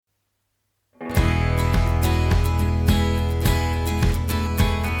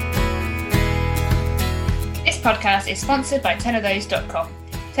podcast is sponsored by 10ofthose.com.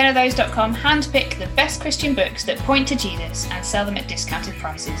 10ofthose.com handpick the best Christian books that point to Jesus and sell them at discounted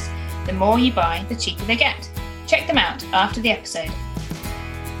prices. The more you buy, the cheaper they get. Check them out after the episode.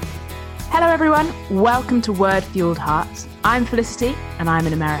 Hello everyone, welcome to Word Fueled Hearts. I'm Felicity and I'm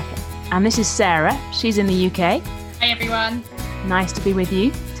in America. And this is Sarah, she's in the UK. Hi everyone. Nice to be with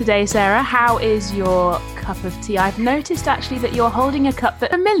you today, Sarah. How is your cup of tea? I've noticed actually that you're holding a cup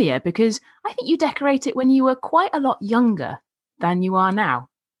that's familiar because I think you decorate it when you were quite a lot younger than you are now.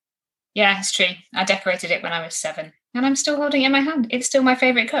 Yeah, it's true. I decorated it when I was 7 and I'm still holding it in my hand. It's still my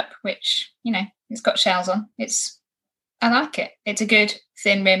favourite cup, which, you know, it's got shells on. I like it. It's a good,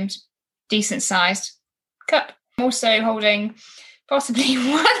 thin rimmed, decent sized cup. I'm also holding possibly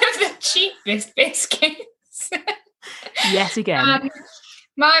one of the cheapest biscuits. Yet again.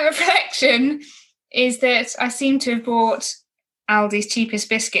 My reflection is that I seem to have bought Aldi's cheapest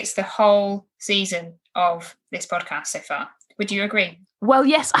biscuits the whole season of this podcast so far. Would you agree? Well,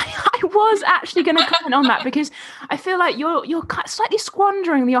 yes, I was actually going to comment on that because I feel like you're slightly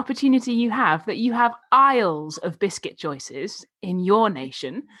squandering the opportunity you have aisles of biscuit choices in your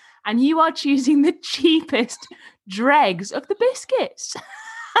nation and you are choosing the cheapest dregs of the biscuits.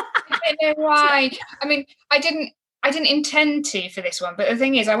 I don't know why. I mean, I didn't intend to for this one, but the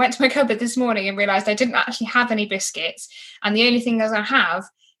thing is, I went to my cupboard this morning and realised I didn't actually have any biscuits, and the only thing that I have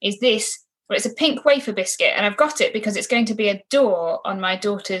is this. Well, it's a pink wafer biscuit, and I've got it because it's going to be a door on my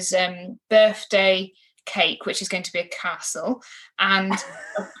daughter's birthday cake, which is going to be a castle, and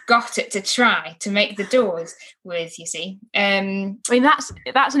I've got it to try to make the doors with, you see. I mean, that's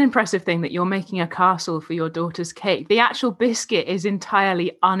an impressive thing that you're making a castle for your daughter's cake. The actual biscuit is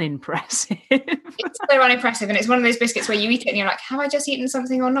entirely unimpressive. It's so unimpressive, and it's one of those biscuits where you eat it and you're like, have I just eaten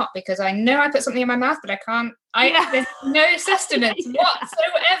something or not? Because I know I put something in my mouth, but I can't. There's no sustenance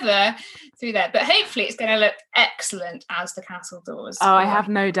whatsoever through there. But hopefully it's going to look excellent as the castle doors. Oh, I have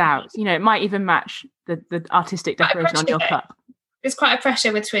no doubt. You know, it might even match the artistic decoration on your cup. There's quite a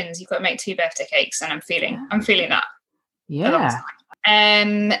pressure with twins. You've got to make 2 birthday cakes, and I'm feeling that. Yeah.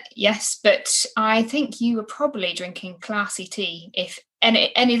 Yes, but I think you were probably drinking classy tea if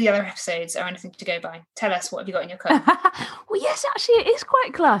any of the other episodes are anything to go by. Tell us, what have you got in your cup? Well, yes, actually, it is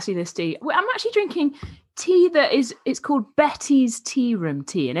quite classy, this tea. I'm actually drinking tea it's called Betty's Tea Room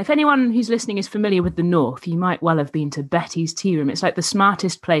tea. And if anyone who's listening is familiar with the North, you might well have been to Betty's Tea Room. It's like the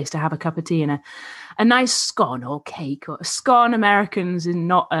smartest place to have a cup of tea and a nice scone or cake, or a scone. Americans in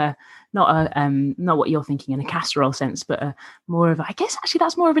not what you're thinking in a casserole sense, but more of, I guess actually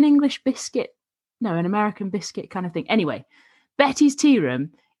that's more of an English biscuit. No, an American biscuit kind of thing. Anyway, Betty's Tea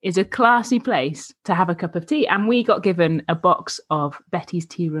Room is a classy place to have a cup of tea. And we got given a box of Betty's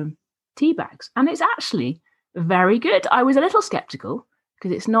Tea Room tea bags. And it's actually very good. I was a little skeptical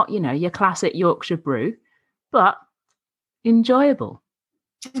because it's not, your classic Yorkshire brew, but enjoyable.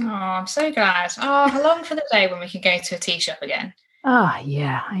 Oh, I'm so glad. Oh, how long for the day when we can go to a tea shop again? Oh,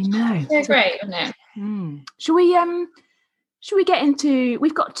 yeah, I know. So great, isn't it? Should we get into,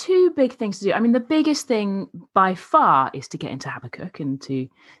 we've got 2 big things to do. I mean, the biggest thing by far is to get into Habakkuk and to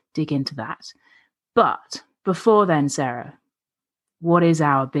dig into that. But before then, Sarah, what is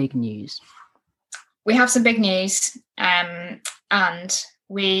our big news? We have some big news. The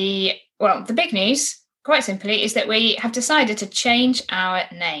big news, quite simply, is that we have decided to change our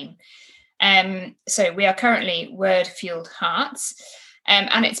name. So we are currently Word Fueled Hearts.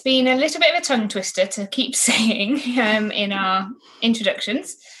 And it's been a little bit of a tongue twister to keep saying in our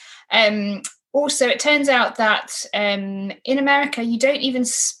introductions. Also, it turns out that in America, you don't even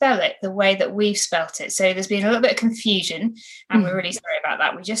spell it the way that we've spelt it. So there's been a little bit of confusion, and we're really sorry about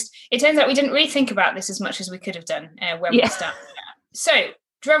that. It turns out we didn't really think about this as much as we could have done when we started. So,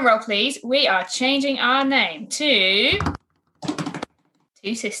 drum roll, please. We are changing our name to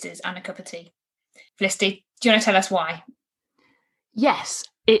 2 Sisters and a Cup of Tea. Felicity, do you want to tell us why? Yes,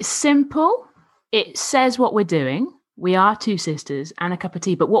 it's simple. It says what we're doing. We are 2 sisters and a cup of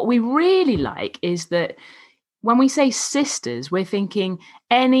tea. But what we really like is that when we say sisters, we're thinking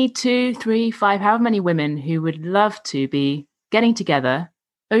any 2, 3, 5, however many women who would love to be getting together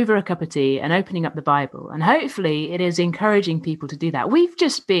over a cup of tea and opening up the Bible. And hopefully it is encouraging people to do that. We've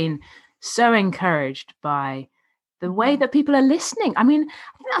just been so encouraged by the way that people are listening. I mean,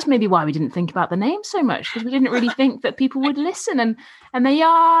 I think that's maybe why we didn't think about the name so much, because we didn't really think that people would listen, and they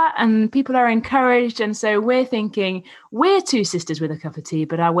are, and people are encouraged. And so we're thinking we're 2 sisters with a cup of tea,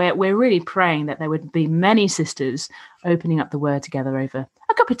 but we're really praying that there would be many sisters opening up the word together over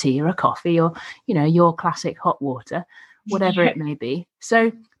a cup of tea or a coffee or, your classic hot water, whatever it may be.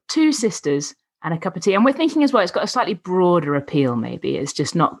 So 2 sisters and a cup of tea. And we're thinking as well, it's got a slightly broader appeal, maybe. It's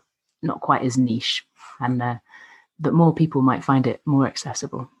just not quite as niche. And that more people might find it more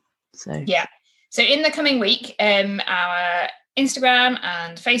accessible. So yeah. So in the coming week, our Instagram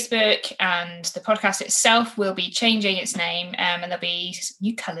and Facebook and the podcast itself will be changing its name, and there'll be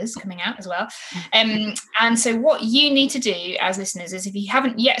new colours coming out as well. And so what you need to do as listeners is, if you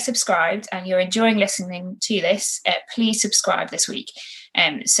haven't yet subscribed and you're enjoying listening to this, please subscribe this week,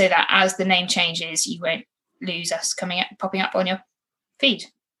 so that as the name changes, you won't lose us popping up on your feed.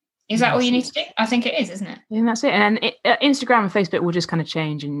 Is that all you need to do? I think it is, isn't it? And that's it. And Instagram and Facebook will just kind of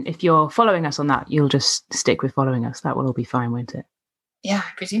change. And if you're following us on that, you'll just stick with following us. That will all be fine, won't it? Yeah,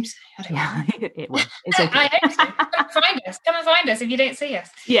 I presume so. I don't know. It will. It's okay. I hope so. Come and find us if you don't see us.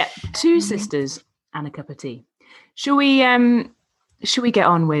 Yeah, two sisters and a cup of tea. Shall we get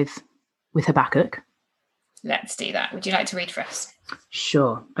on with Habakkuk? Let's do that. Would you like to read for us?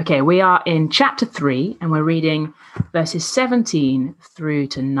 Sure. Okay, we are in chapter 3 and we're reading verses 17 through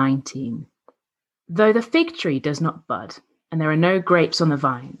to 19. Though the fig tree does not bud and there are no grapes on the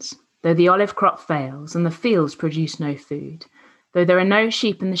vines, though the olive crop fails and the fields produce no food, though there are no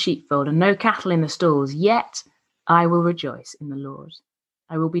sheep in the sheepfold and no cattle in the stalls, yet I will rejoice in the Lord.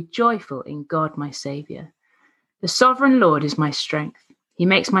 I will be joyful in God my Saviour. The sovereign Lord is my strength. He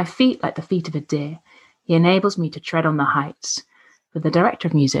makes my feet like the feet of a deer. He enables me to tread on the heights. For the director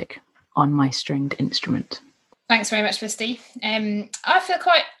of music on my stringed instrument. Thanks very much, Steve. I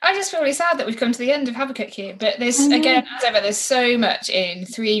just feel really sad that we've come to the end of Habakkuk here, but there's, again, as ever, there's so much in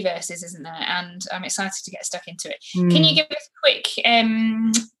 3 verses, isn't there? And I'm excited to get stuck into it. Can you give us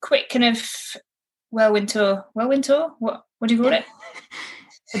a quick kind of whirlwind tour? What do you call it?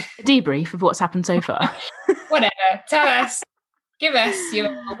 A debrief of what's happened so far. Whatever. Tell us. Give us your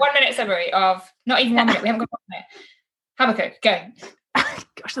 1-minute summary of, not even 1 minute, we haven't got 1 minute. Habakkuk, go.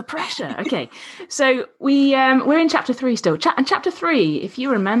 Gosh, the pressure. Okay, so we're in chapter 3 still. And chapter 3, if you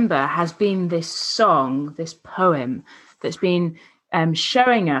remember, has been this song, this poem that's been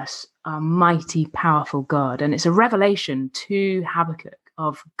showing us our mighty, powerful God. And it's a revelation to Habakkuk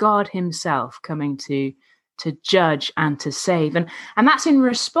of God himself coming to judge and to save. And that's in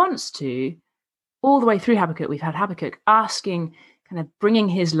response to, all the way through Habakkuk, we've had Habakkuk asking, kind of bringing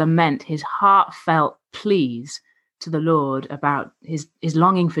his lament, his heartfelt pleas to the Lord about his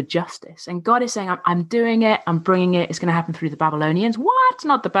longing for justice. And God is saying, I'm doing it, I'm bringing it, it's going to happen through the Babylonians. What?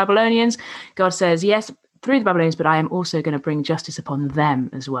 Not the Babylonians. God says, yes, through the Babylonians, but I am also going to bring justice upon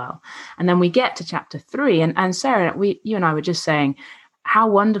them as well. And then we get to chapter 3, and Sarah, you and I were just saying how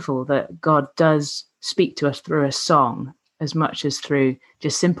wonderful that God does speak to us through a song as much as through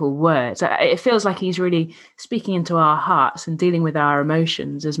just simple words. It feels like he's really speaking into our hearts and dealing with our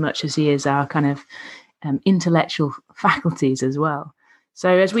emotions as much as he is our kind of intellectual faculties as well. So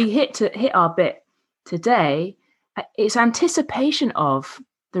as we hit our bit today, it's anticipation of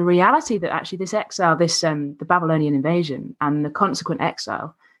the reality that actually this exile, the Babylonian invasion and the consequent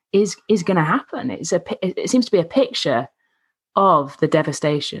exile is going to happen. It seems to be a picture of the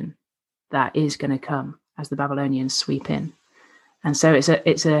devastation that is going to come as the Babylonians sweep in. And so it's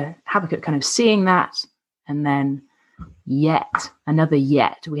a Habakkuk kind of seeing that, and then another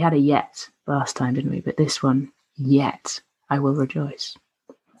yet. We had a yet last time, didn't we? But this one, yet I will rejoice.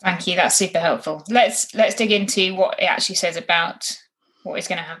 Thank you. That's super helpful. Let's dig into what it actually says about what is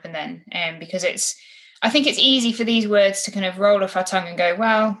going to happen then, because I think it's easy for these words to kind of roll off our tongue and go,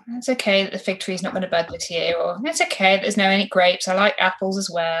 well, it's okay that the fig tree is not going to bud this year, or it's okay that there's no any grapes. I like apples as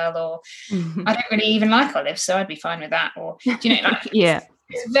well, or I don't really even like olives, so I'd be fine with that. Or do you know, like, yeah,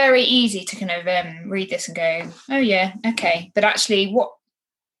 it's very easy to kind of read this and go, oh yeah, okay. But actually,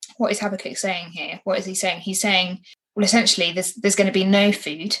 what is Habakkuk saying here? What is he saying? He's saying, well, essentially, there's going to be no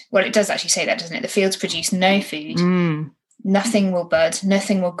food. Well, it does actually say that, doesn't it? The fields produce no food. Nothing will bud,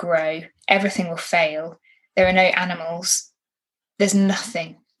 nothing will grow, everything will fail. There are no animals. There's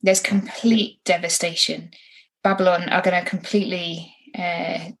nothing. There's complete devastation. Babylon are going to completely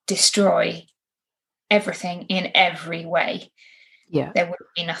destroy everything in every way. Yeah. There will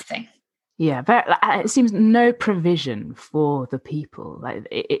be nothing. Yeah, but it seems no provision for the people. Like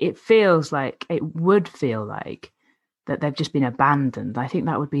it feels like, it would feel like that they've just been abandoned. I think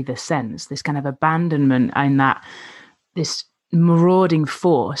that would be the sense, this kind of abandonment, and that this marauding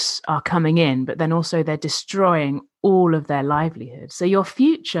force are coming in, but then also they're destroying all of their livelihood. So your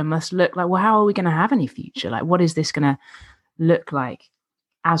future must look like, well, how are we going to have any future? Like, what is this going to look like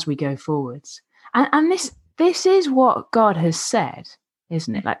as we go forwards? And this is what God has said,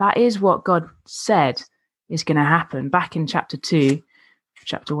 isn't it? Like, that is what God said is going to happen. Back in chapter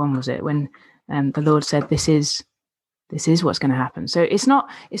 1 was it, when the Lord said, this is what's going to happen. So it's not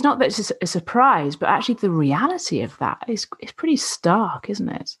that it's a surprise, but actually the reality of that is pretty stark, isn't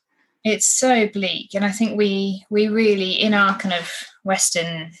it? It's so bleak, and I think we really, in our kind of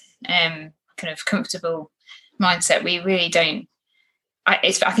Western kind of comfortable mindset, we really don't. I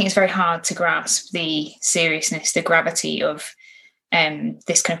think it's very hard to grasp the seriousness, the gravity of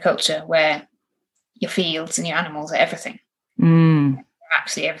this kind of culture where your fields and your animals are everything.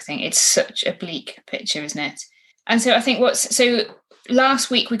 Absolutely everything. It's such a bleak picture, isn't it? And so I think last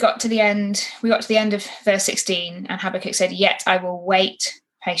week we got to the end of verse 16, and Habakkuk said, "Yet I will wait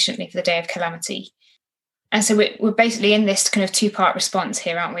patiently for the day of calamity." And so we're basically in this kind of two-part response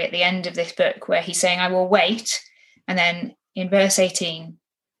here, aren't we, at the end of this book, where he's saying, "I will wait," and then in verse 18,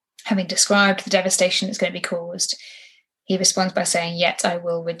 having described the devastation that's going to be caused, he responds by saying, "Yet I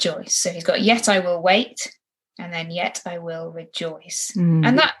will rejoice." So he's got "yet I will wait," and then "yet I will rejoice."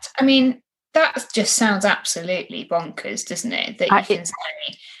 And that just sounds absolutely bonkers, doesn't it? That you can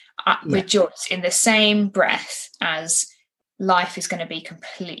say rejoice in the same breath as life is going to be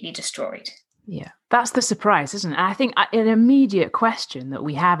completely destroyed. Yeah, that's the surprise, isn't it? I think an immediate question that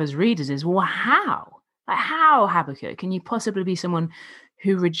we have as readers is, well, how? Like, how, Habakkuk, can you possibly be someone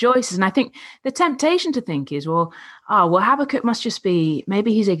who rejoices? And I think the temptation to think is, well, Habakkuk must just be,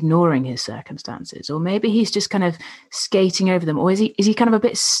 maybe he's ignoring his circumstances, or maybe he's just kind of skating over them, or is he kind of a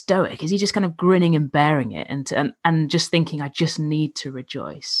bit stoic? Is he just kind of grinning and bearing it and just thinking, I just need to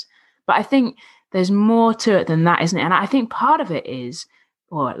rejoice? But I think there's more to it than that, isn't it? And I think part of it is,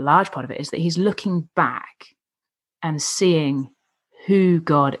 or a large part of it is, that he's looking back and seeing who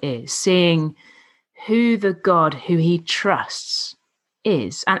God is, seeing who the God who he trusts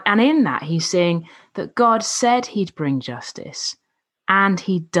is. And in that, he's seeing that God said he'd bring justice, and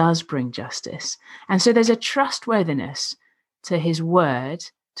he does bring justice. And so there's a trustworthiness to his word,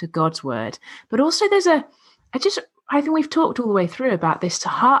 to God's word. But also there's I think we've talked all the way through about this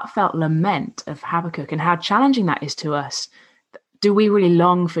heartfelt lament of Habakkuk and how challenging that is to us. Do we really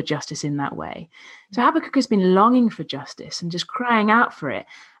long for justice in that way? So Habakkuk has been longing for justice and just crying out for it.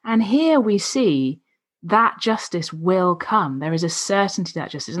 And here we see that justice will come. There is a certainty that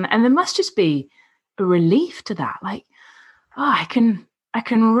justice, and there must just be a relief to that. Like, I can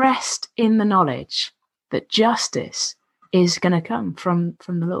rest in the knowledge that justice is going to come from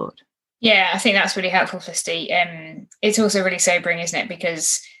the Lord. Yeah, I think that's really helpful, Felicity. It's also really sobering, isn't it?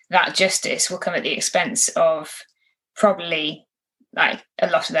 Because that justice will come at the expense of probably like a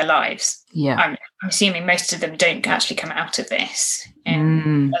lot of their lives. Yeah, I'm assuming most of them don't actually come out of this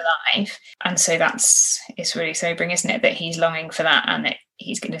alive, and so it's really sobering, isn't it? That he's longing for that, and that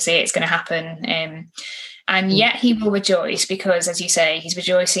he's going to see it's going to happen. And yet he will rejoice because, as you say, he's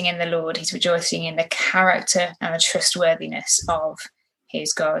rejoicing in the Lord. He's rejoicing in the character and the trustworthiness of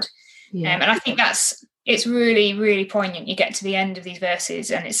his God. Yeah. And I think it's really, really poignant. You get to the end of these verses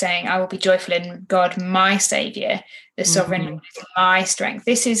and it's saying, "I will be joyful in God, my Saviour, the sovereign Lord is my strength."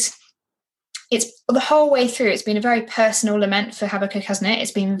 It's the whole way through. It's been a very personal lament for Habakkuk, hasn't it?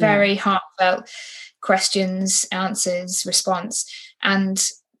 It's been very heartfelt questions, answers, response. And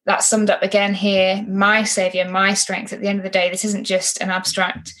that's summed up again here. My Saviour, my strength. At the end of the day, this isn't just an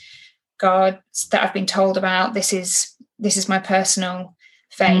abstract God that I've been told about. This is my personal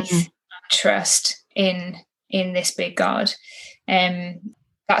faith. Trust in this big God.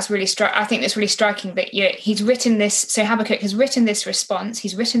 That's really I think that's really striking that he's written this. So Habakkuk has written this response.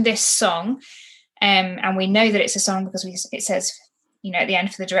 He's written this song, and we know that it's a song because it says, at the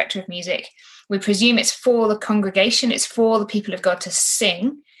end, for the director of music. We presume it's for the congregation. It's for the people of God to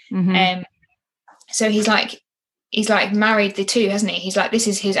sing. So he's like married the two, hasn't he? He's like, this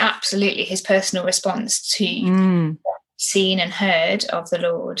is absolutely his personal response to seen and heard of the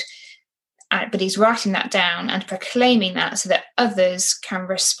Lord. But he's writing that down and proclaiming that so that others can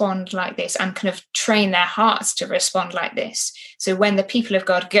respond like this and kind of train their hearts to respond like this. So when the people of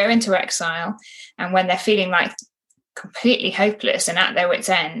God go into exile and when they're feeling like completely hopeless and at their wits'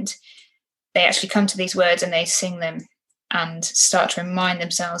 end, they actually come to these words and they sing them and start to remind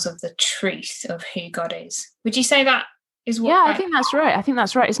themselves of the truth of who God is. Would you say that is what? Yeah, I think that's right. I think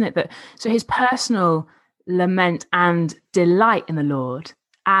that's right, isn't it? So his personal lament and delight in the Lord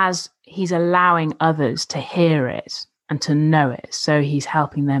as he's allowing others to hear it and to know it. So he's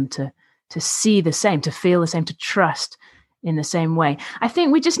helping them to see the same, to feel the same, to trust in the same way. I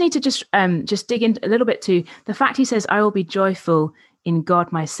think we just need to just dig in a little bit to the fact he says, "I will be joyful in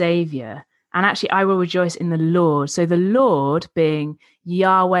God, my Saviour." And actually, "I will rejoice in the Lord." So the Lord being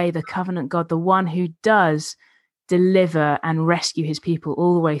Yahweh, the covenant God, the one who does deliver and rescue his people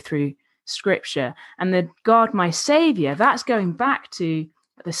all the way through Scripture. And the God, my Saviour, that's going back to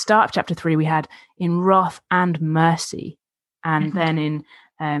at the start of chapter 3, we had in wrath and mercy. And then in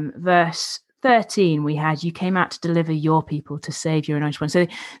verse 13, we had, you came out to deliver your people, to save your anointed one. So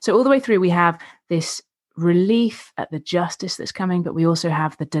all the way through, we have this relief at the justice that's coming, but we also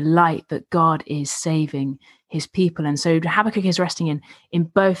have the delight that God is saving his people. And so Habakkuk is resting in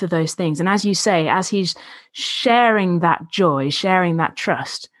both of those things. And as you say, as he's sharing that joy, sharing that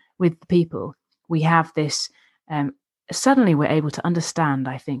trust with the people, we have this, suddenly we're able to understand,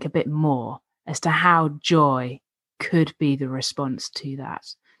 I think, a bit more as to how joy could be the response to that.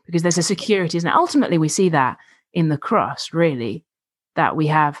 Because there's a security, isn't it? Ultimately, we see that in the cross, really, that we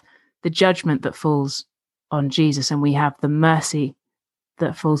have the judgment that falls on Jesus, and we have the mercy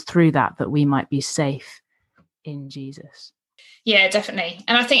that falls through that we might be safe in Jesus. Yeah, definitely.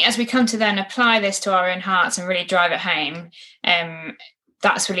 And I think as we come to then apply this to our own hearts and really drive it home,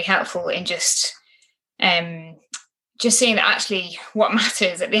 that's really helpful in just seeing that actually what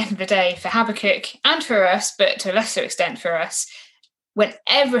matters at the end of the day for Habakkuk and for us, but to a lesser extent for us, when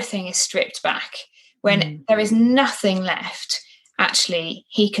everything is stripped back, when there is nothing left, actually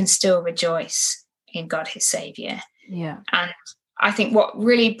he can still rejoice in God, his saviour. Yeah. And I think what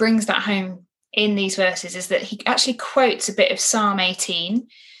really brings that home in these verses is that he actually quotes a bit of Psalm 18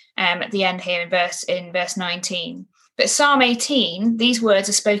 at the end here in verse 19. But Psalm 18, these words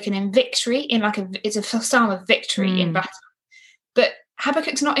are spoken in victory, it's a psalm of victory in battle. But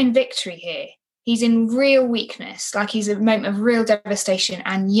Habakkuk's not in victory here. He's in real weakness, like he's a moment of real devastation,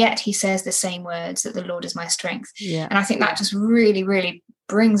 and yet he says the same words, that the Lord is my strength. Yeah. And I think that just really, really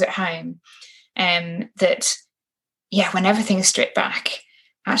brings it home. That when everything is stripped back,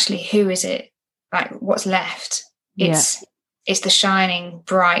 actually, who is it? Like, what's left? It's the shining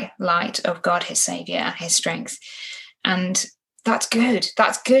bright light of God, his saviour, and his strength. And that's good.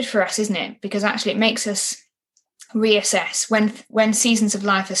 That's good for us, isn't it? Because actually it makes us reassess when seasons of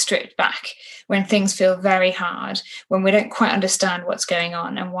life are stripped back, when things feel very hard, when we don't quite understand what's going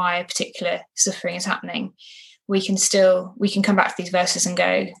on and why a particular suffering is happening. We can come back to these verses and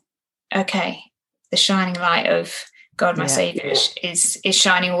go, okay, the shining light of God, my saviour, is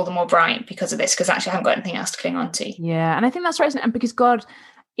shining all the more bright because of this, because actually I haven't got anything else to cling on to. Yeah, and I think that's right, isn't it? And because God,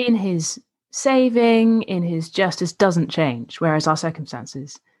 in his saving, in his justice, doesn't change, whereas our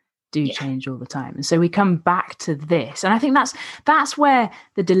circumstances do change all the time. And so we come back to this. And I think that's where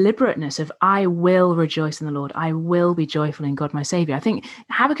the deliberateness of I will rejoice in the Lord, I will be joyful in God, my saviour. I think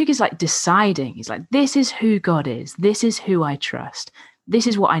Habakkuk is like deciding, he's like, this is who God is, this is who I trust, this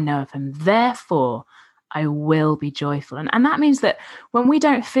is what I know of him, therefore I will be joyful. And that means that when we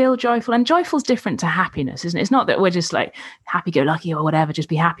don't feel joyful, and joyful is different to happiness, isn't it? It's not that we're just like happy-go-lucky or whatever, just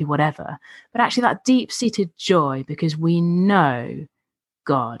be happy, whatever. But actually that deep-seated joy because we know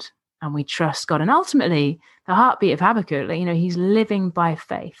God and we trust God. And ultimately, the heartbeat of Habakkuk, he's living by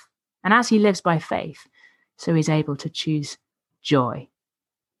faith. And as he lives by faith, so he's able to choose joy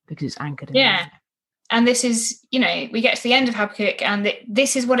because it's anchored in Yeah. God. And this is, we get to the end of Habakkuk and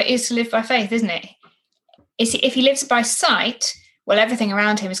this is what it is to live by faith, isn't it? If he lives by sight, well, everything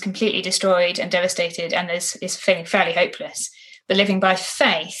around him is completely destroyed and devastated and is feeling fairly hopeless. But living by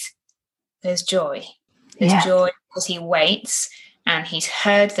faith, there's joy. There's joy because he waits and he's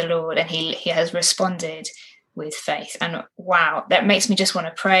heard the Lord and he has responded with faith. And wow, that makes me just want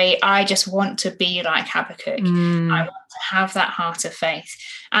to pray. I just want to be like Habakkuk. I want to have that heart of faith.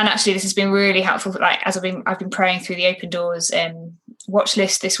 And actually, this has been really helpful. Like as I've been praying through the Open Doors watch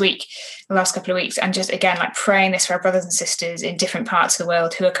list this week, the last couple of weeks, and just again like praying this for our brothers and sisters in different parts of the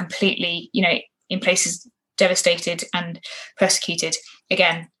world who are completely, in places devastated and persecuted.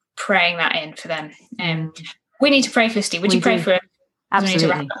 Again, praying that in for them. We need to pray, Felicity. Would you pray for us?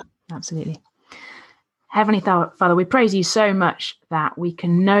 Absolutely. Absolutely. Heavenly Father, we praise you so much that we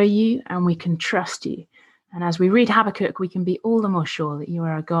can know you and we can trust you. And as we read Habakkuk, we can be all the more sure that you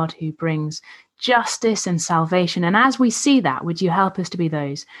are a God who brings justice and salvation. And as we see that, would you help us to be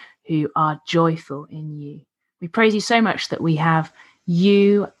those who are joyful in you? We praise you so much that we have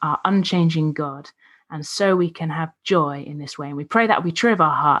you, our unchanging God, and so we can have joy in this way. And we pray that will be true of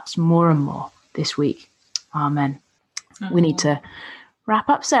our hearts more and more this week. Amen. We need to wrap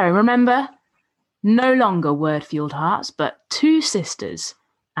up, Sarah. Remember, no longer word-fueled hearts, but two sisters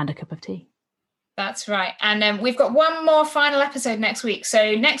and a cup of tea. That's right. And we've got one more final episode next week.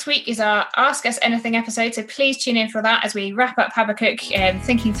 So next week is our Ask Us Anything episode. So please tune in for that as we wrap up Habakkuk,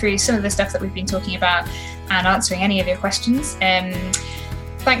 thinking through some of the stuff that we've been talking about and answering any of your questions.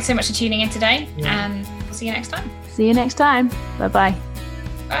 Thanks so much for tuning in today, and we'll see you next time. See you next time. Bye-bye.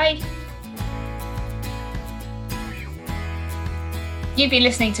 Bye. You've been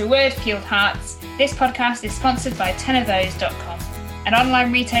listening to Word Fueled Hearts. This podcast is sponsored by tenofthose.com, an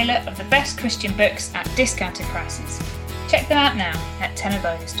online retailer of the best Christian books at discounted prices. Check them out now at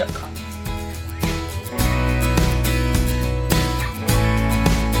tenofthose.com.